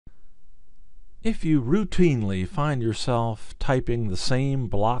If you routinely find yourself typing the same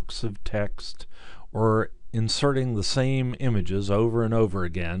blocks of text or inserting the same images over and over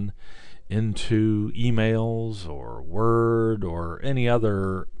again into emails or Word or any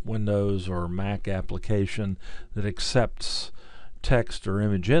other Windows or Mac application that accepts text or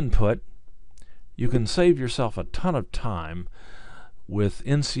image input, you can save yourself a ton of time with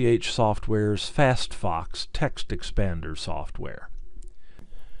NCH Software's FastFox text expander software.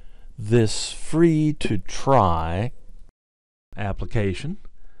 This free-to-try application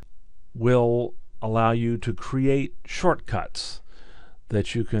will allow you to create shortcuts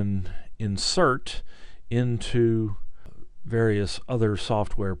that you can insert into various other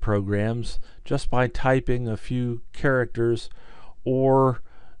software programs just by typing a few characters or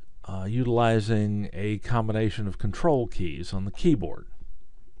utilizing a combination of control keys on the keyboard.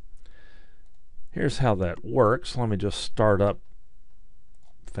 Here's how that works. Let me just start up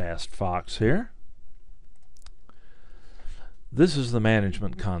FastFox here. This is the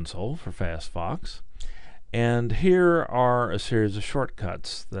management console for FastFox, and here are a series of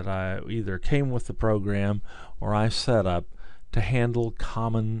shortcuts that I either came with the program or I set up to handle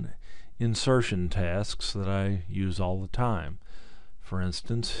common insertion tasks that I use all the time. For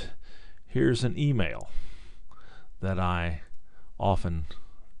instance, here's an email that I often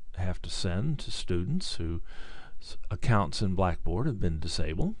have to send to students whose accounts in Blackboard have been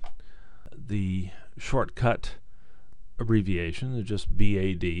disabled. The shortcut abbreviation is just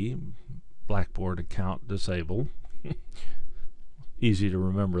BAD, Blackboard Account Disabled. Easy to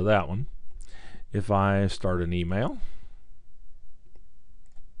remember that one. If I start an email,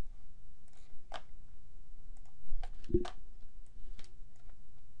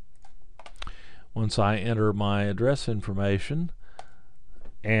 once I enter my address information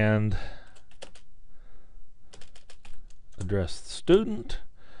and address the student,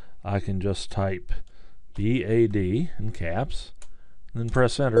 I can just type BAD in caps, and then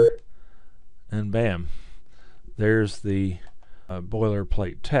press enter, and bam, there's the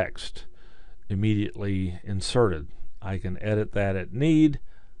boilerplate text immediately inserted. I can edit that at need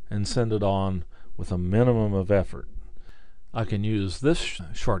and send it on with a minimum of effort. I can use this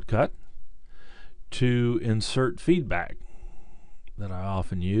shortcut to insert feedback that I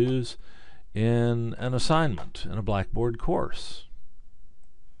often use in an assignment in a Blackboard course.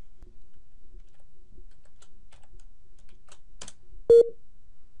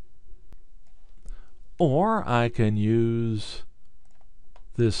 Or I can use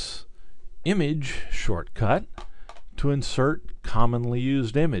this image shortcut to insert commonly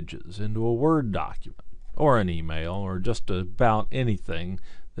used images into a Word document or an email or just about anything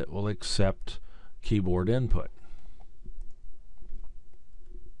that will accept keyboard input.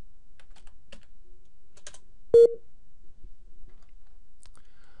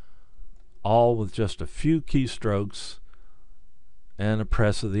 All with just a few keystrokes and a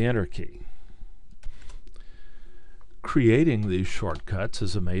press of the enter key. Creating these shortcuts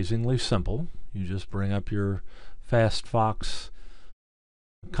is amazingly simple. You just bring up your FastFox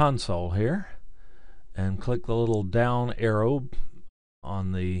console here and click the little down arrow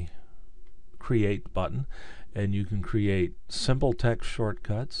on the Create button, and you can create simple text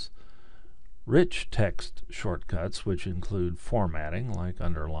shortcuts, rich text shortcuts, which include formatting like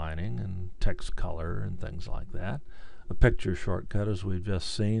underlining and text color and things like that, a picture shortcut as we've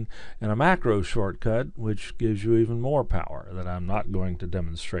just seen, and a macro shortcut which gives you even more power that I'm not going to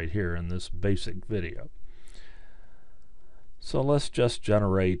demonstrate here in this basic video. So let's just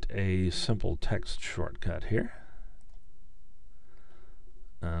generate a simple text shortcut here.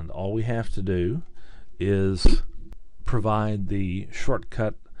 And all we have to do is provide the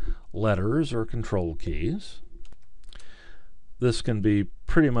shortcut letters or control keys. This can be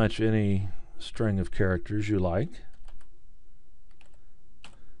pretty much any string of characters you like.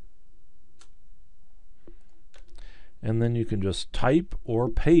 And then you can just type or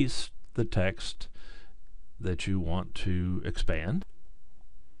paste the text that you want to expand.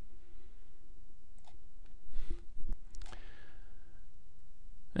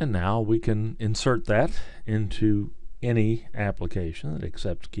 And now we can insert that into any application that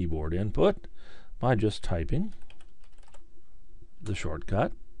accepts keyboard input by just typing the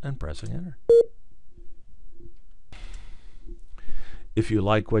shortcut and pressing enter. If you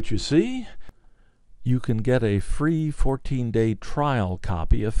like what you see, you can get a free 14-day trial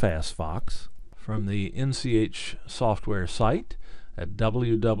copy of FastFox from the NCH software site at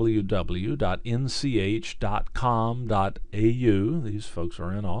www.nch.com.au. These folks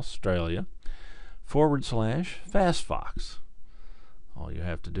are in Australia, /FastFox. All you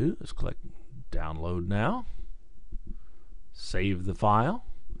have to do is click download now, save the file,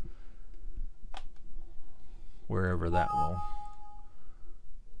 wherever that will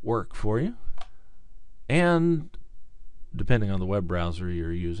work for you. And depending on the web browser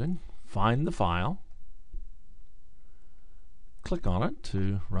you're using, find the file, click on it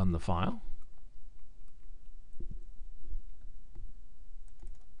to run the file,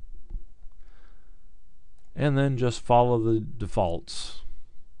 and then just follow the defaults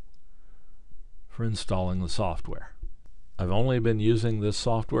for installing the software. I've only been using this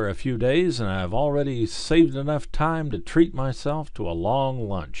software a few days, and I've already saved enough time to treat myself to a long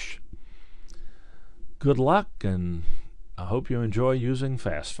lunch. Good luck, and I hope you enjoy using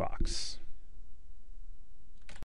FastFox.